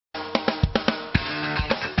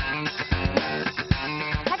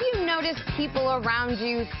around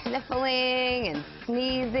you sniffling and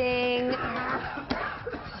sneezing.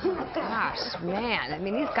 Gosh, man, I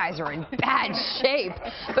mean, these guys are in bad shape.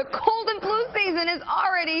 The cold and flu season is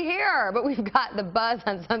already here, but we've got the buzz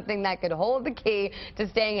on something that could hold the key to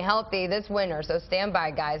staying healthy this winter. So stand by,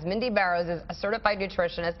 guys. Mindy Barrows is a certified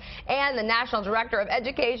nutritionist and the National Director of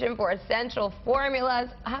Education for Essential Formulas.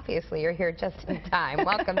 Obviously, you're here just in time.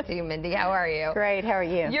 Welcome to you, Mindy. How are you? Great. How are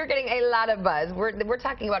you? You're getting a lot of buzz. We're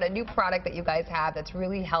talking about a new product that you guys have that's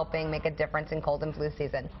really helping make a difference in cold and flu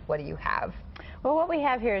season. What do you have? Well, what we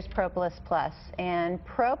have here is Propolis Plus, and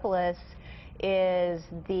Propolis is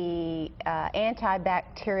the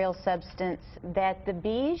antibacterial substance that the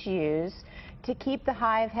bees use to keep the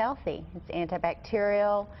hive healthy. It's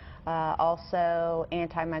antibacterial, also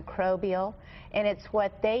antimicrobial, and it's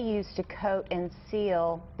what they use to coat and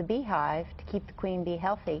seal the beehive to keep the queen bee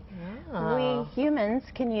healthy. Oh. We humans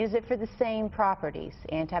can use it for the same properties: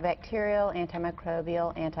 antibacterial,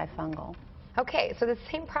 antimicrobial, antifungal. Okay, so the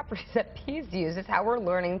same properties that bees use is how we're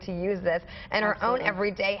learning to use this in our own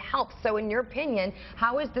everyday health. So in your opinion,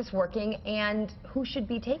 how is this working and who should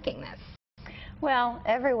be taking this? Well,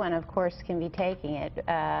 everyone, of course, can be taking it,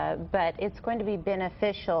 but it's going to be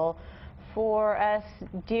beneficial for us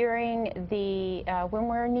during the when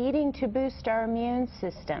we're needing to boost our immune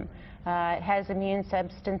system. It has immune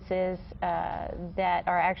substances that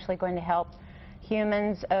are actually going to help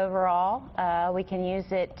humans overall. We can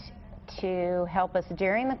use it to help us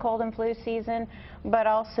during the cold and flu season, but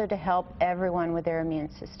also to help everyone with their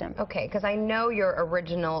immune system. Okay, because I know your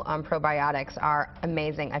original probiotics are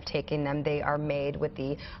amazing. I've taken them. They are made with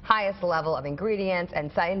the highest level of ingredients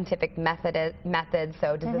and scientific methods.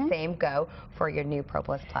 So does the same go for your new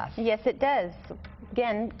Propolis Plus? Yes, it does.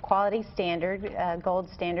 Again, quality standard, gold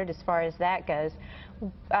standard as far as that goes.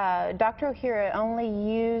 Dr. Ohhira only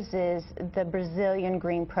uses the Brazilian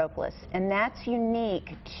green propolis, and that's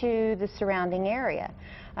unique to the surrounding area.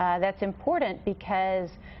 That's important because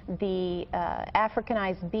the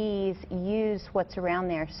Africanized bees use what's around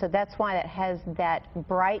there, so that's why it has that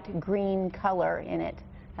bright green color in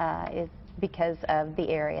it. Because of the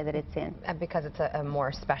area that it's in. Because it's a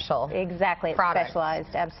more special Exactly, it's product.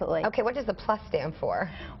 specialized, absolutely. Okay, what does the plus stand for?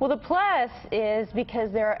 Well, the plus is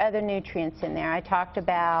because there are other nutrients in there. I talked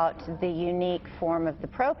about the unique form of the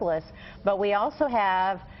propolis, but we also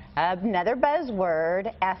have another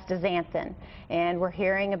buzzword, astaxanthin. And we're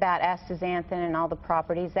hearing about astaxanthin and all the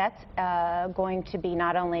properties. That's going to be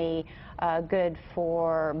not only good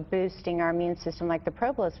for boosting our immune system like the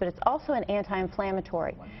propolis, but it's also an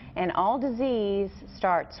anti-inflammatory. And all disease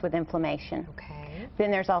starts with inflammation. Okay.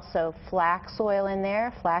 Then there's also flax oil in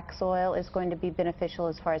there. Flax oil is going to be beneficial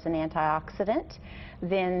as far as an antioxidant.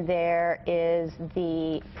 Then there is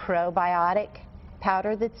the probiotic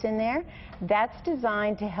powder that's in there. That's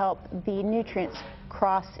designed to help the nutrients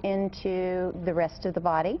cross into the rest of the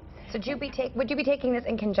body. So would you be taking this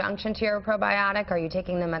in conjunction to your probiotic? Or are you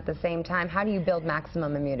taking them at the same time? How do you build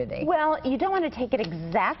maximum immunity? Well, you don't want to take it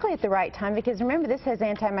exactly at the right time because remember, this has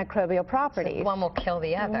antimicrobial properties. So one will kill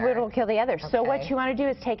the other. It will kill the other. Okay. So what you want to do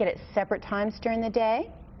is take it at separate times during the day.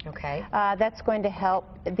 Okay. That's going to help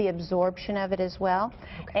the absorption of it as well.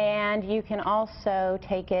 Okay. And you can also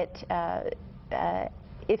take it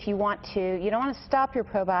if you want to. You don't want to stop your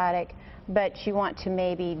probiotic, but you want to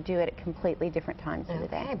maybe do it at completely different times of the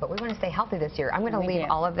day. Okay, but we want to stay healthy this year. I'm going to leave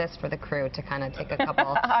all of this for the crew to kind of take a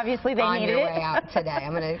couple Obviously they on needed your it. way out today.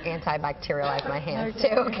 I'm going to antibacterialize my hands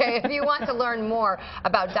too, okay? If you want to learn more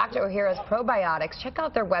about Dr. Ohhira's probiotics, check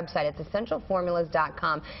out their website. It's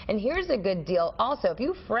essentialformulas.com. And here's a good deal also. If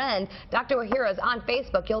you friend Dr. Ohhira's on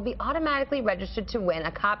Facebook, you'll be automatically registered to win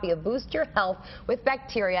a copy of Boost Your Health with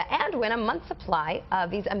Bacteria and win a month's supply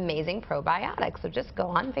of these amazing probiotics. So just go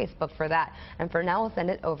on Facebook for that. And for now, we'll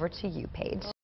send it over to you, Paige.